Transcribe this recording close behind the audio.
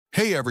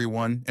Hey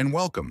everyone, and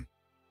welcome.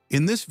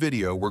 In this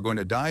video, we're going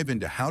to dive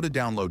into how to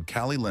download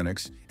Kali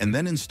Linux and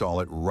then install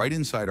it right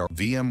inside our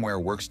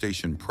VMware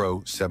Workstation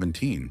Pro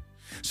 17.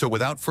 So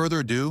without further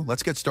ado,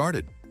 let's get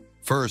started.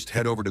 First,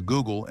 head over to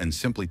Google and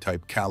simply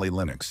type Kali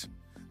Linux.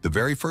 The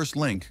very first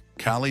link,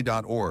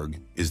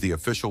 kali.org, is the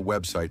official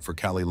website for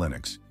Kali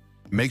Linux.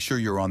 Make sure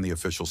you're on the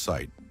official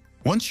site.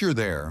 Once you're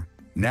there,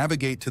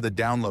 navigate to the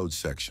Downloads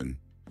section.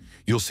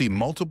 You'll see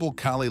multiple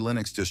Kali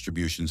Linux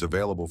distributions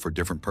available for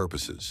different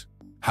purposes.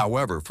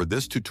 However, for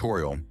this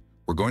tutorial,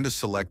 we're going to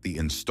select the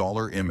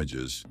installer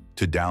images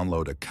to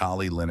download a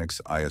Kali Linux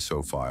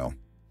ISO file.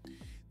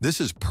 This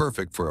is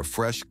perfect for a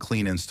fresh,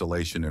 clean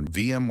installation in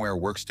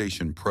VMware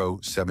Workstation Pro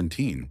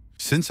 17.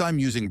 Since I'm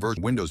using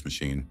virtual Windows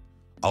machine,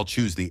 I'll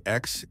choose the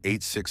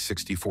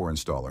x86-64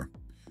 installer.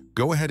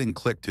 Go ahead and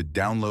click to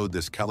download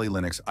this Kali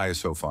Linux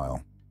ISO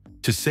file.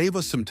 To save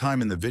us some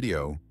time in the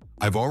video,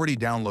 I've already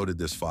downloaded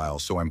this file,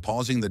 so I'm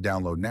pausing the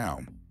download now.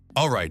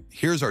 Alright,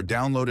 here's our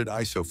downloaded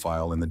ISO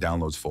file in the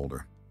Downloads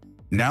folder.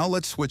 Now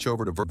let's switch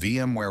over to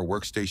VMware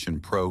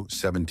Workstation Pro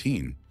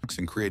 17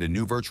 and create a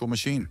new virtual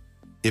machine.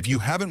 If you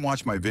haven't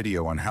watched my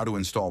video on how to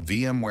install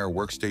VMware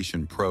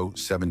Workstation Pro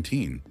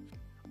 17,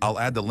 I'll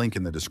add the link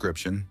in the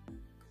description.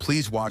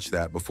 Please watch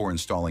that before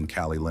installing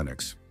Kali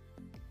Linux.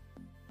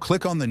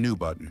 Click on the New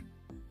button.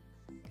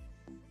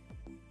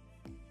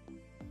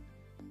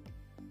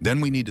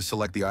 Then we need to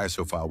select the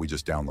ISO file we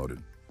just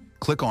downloaded.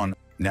 Click on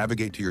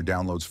Navigate to your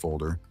Downloads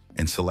folder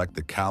and select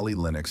the Kali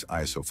Linux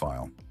ISO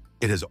file.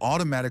 It has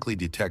automatically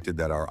detected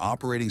that our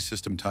operating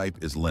system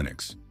type is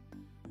Linux.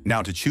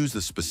 Now to choose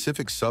the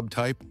specific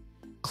subtype,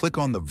 click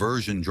on the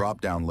version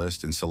drop-down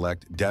list and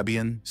select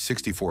Debian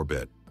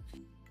 64-bit.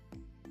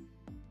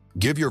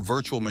 Give your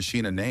virtual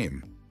machine a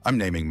name. I'm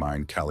naming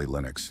mine Kali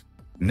Linux.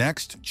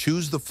 Next,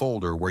 choose the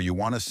folder where you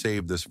want to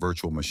save this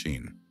virtual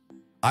machine.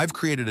 I've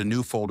created a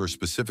new folder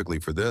specifically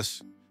for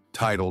this,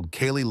 titled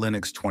Kali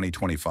Linux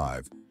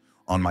 2025,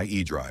 on my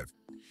E drive.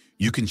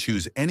 You can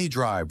choose any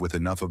drive with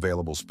enough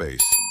available space.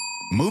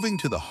 Moving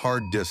to the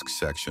hard disk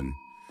section,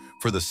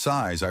 for the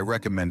size, I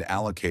recommend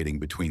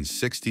allocating between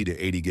 60 to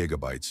 80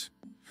 gigabytes.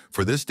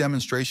 For this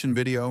demonstration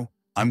video,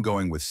 I'm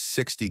going with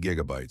 60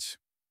 gigabytes.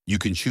 You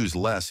can choose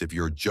less if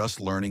you're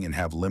just learning and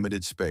have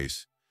limited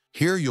space.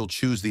 Here you'll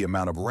choose the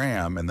amount of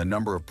RAM and the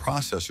number of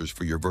processors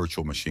for your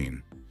virtual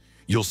machine.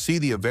 You'll see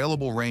the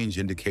available range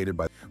indicated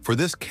by. For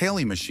this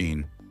Kali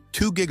machine,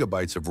 2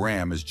 gigabytes of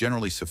RAM is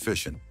generally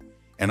sufficient,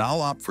 and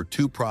I'll opt for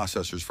 2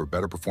 processors for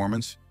better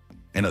performance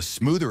and a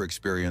smoother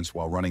experience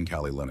while running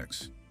Kali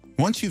Linux.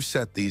 Once you've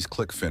set these,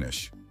 click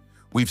Finish.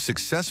 We've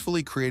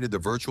successfully created the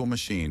virtual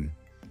machine,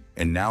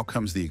 and now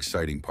comes the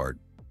exciting part.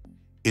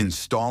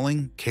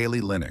 Installing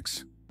Kali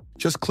Linux.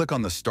 Just click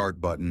on the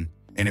Start button,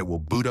 and it will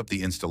boot up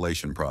the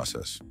installation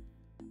process.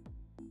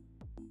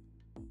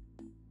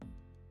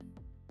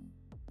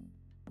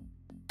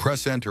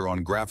 Press Enter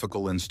on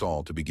Graphical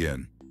Install to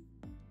begin.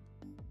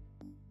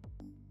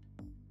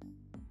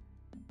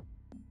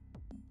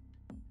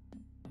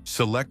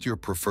 Select your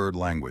preferred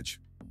language.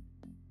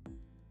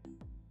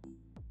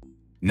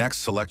 Next,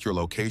 select your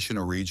location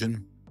or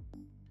region.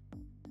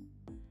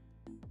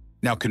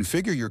 Now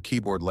configure your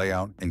keyboard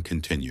layout and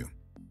continue.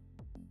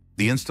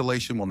 The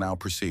installation will now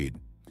proceed.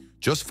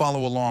 Just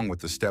follow along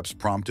with the steps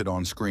prompted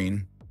on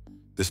screen.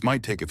 This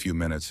might take a few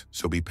minutes,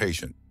 so be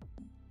patient.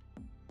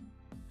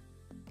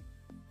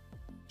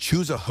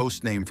 Choose a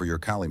host name for your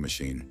Kali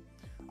machine.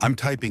 I'm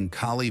typing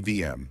Kali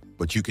VM,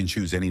 but you can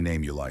choose any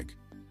name you like.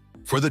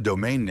 For the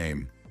domain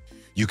name,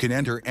 you can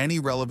enter any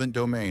relevant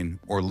domain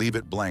or leave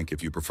it blank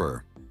if you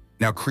prefer.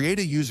 Now create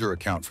a user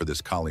account for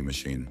this Kali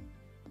machine.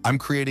 I'm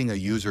creating a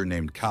user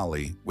named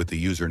Kali with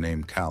the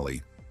username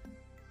Kali.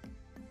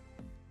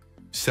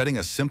 Setting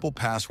a simple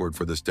password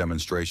for this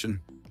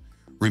demonstration.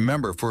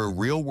 Remember, for a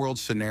real-world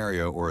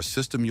scenario or a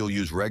system you'll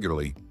use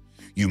regularly,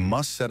 you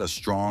must set a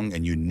strong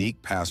and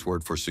unique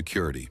password for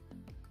security.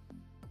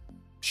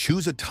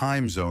 Choose a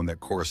time zone that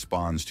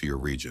corresponds to your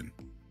region.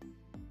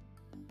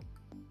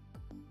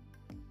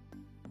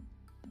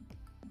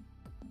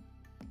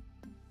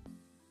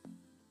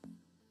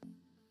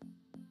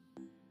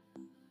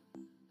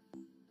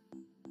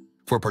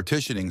 For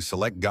partitioning,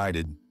 select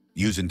Guided,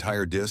 use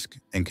entire disk,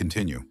 and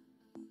continue.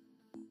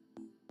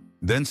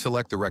 Then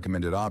select the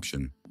recommended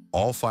option,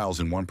 all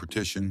files in one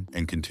partition,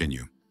 and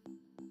continue.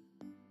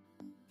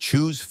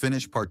 Choose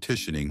Finish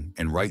Partitioning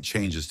and write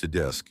changes to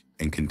disk,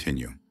 and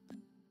continue.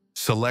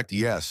 Select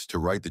Yes to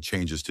write the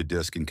changes to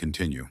disk and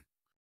continue.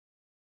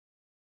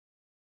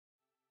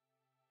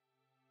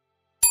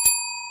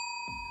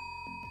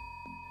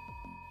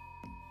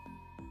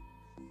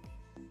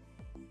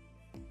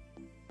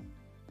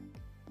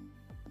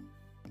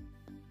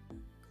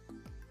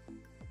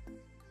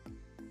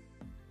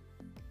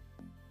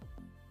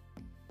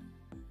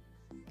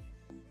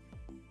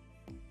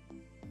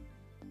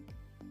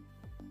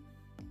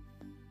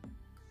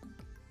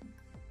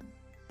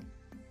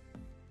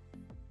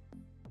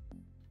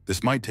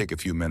 This might take a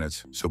few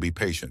minutes, so be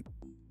patient.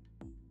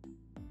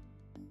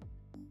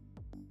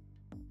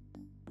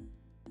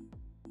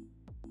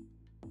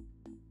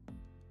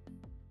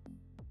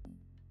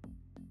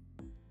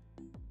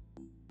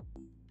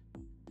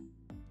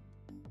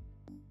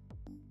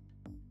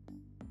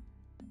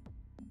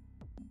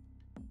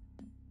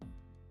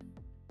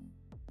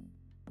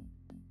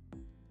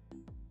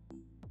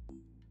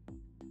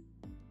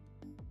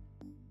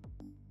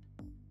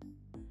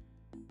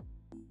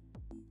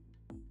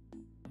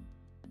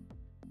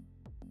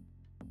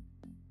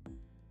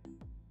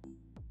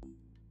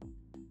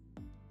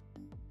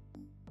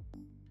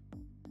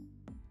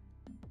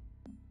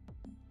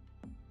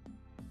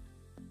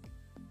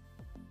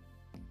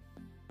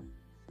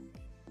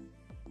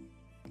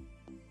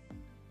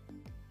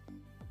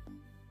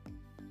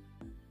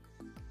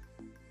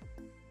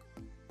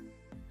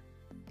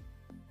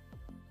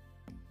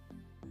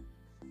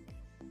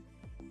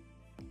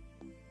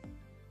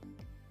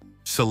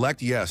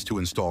 Select Yes to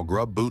install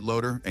Grub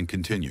Bootloader and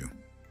continue.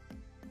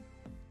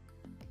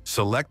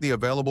 Select the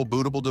available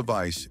bootable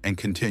device and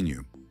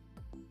continue.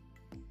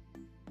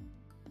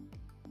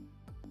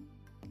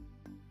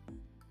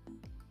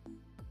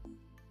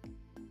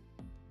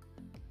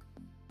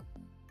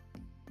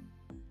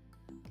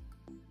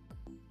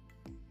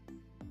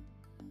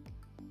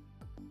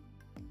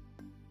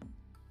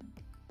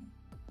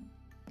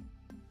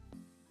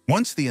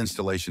 Once the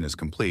installation is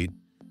complete,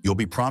 you'll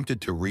be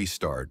prompted to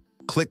restart.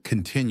 Click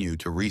Continue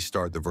to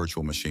restart the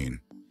virtual machine.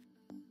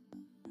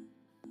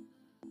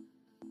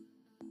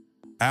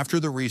 After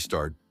the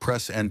restart,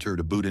 press Enter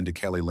to boot into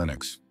Kali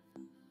Linux.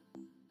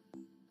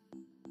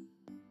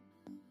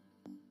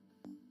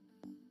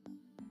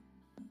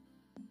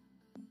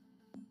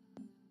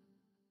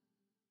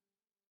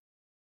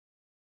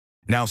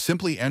 Now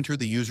simply enter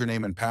the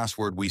username and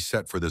password we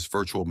set for this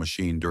virtual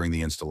machine during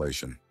the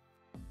installation.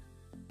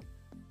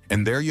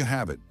 And there you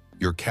have it,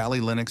 your Kali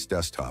Linux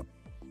desktop.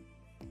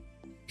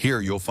 Here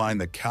you'll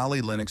find the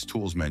Kali Linux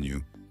Tools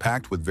menu,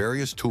 packed with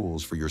various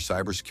tools for your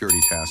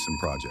cybersecurity tasks and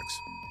projects.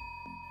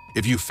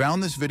 If you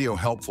found this video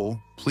helpful,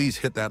 please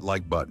hit that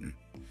like button.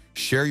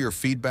 Share your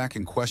feedback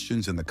and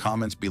questions in the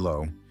comments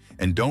below,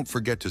 and don't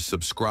forget to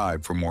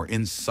subscribe for more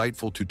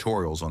insightful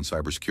tutorials on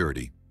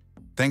cybersecurity.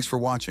 Thanks for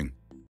watching.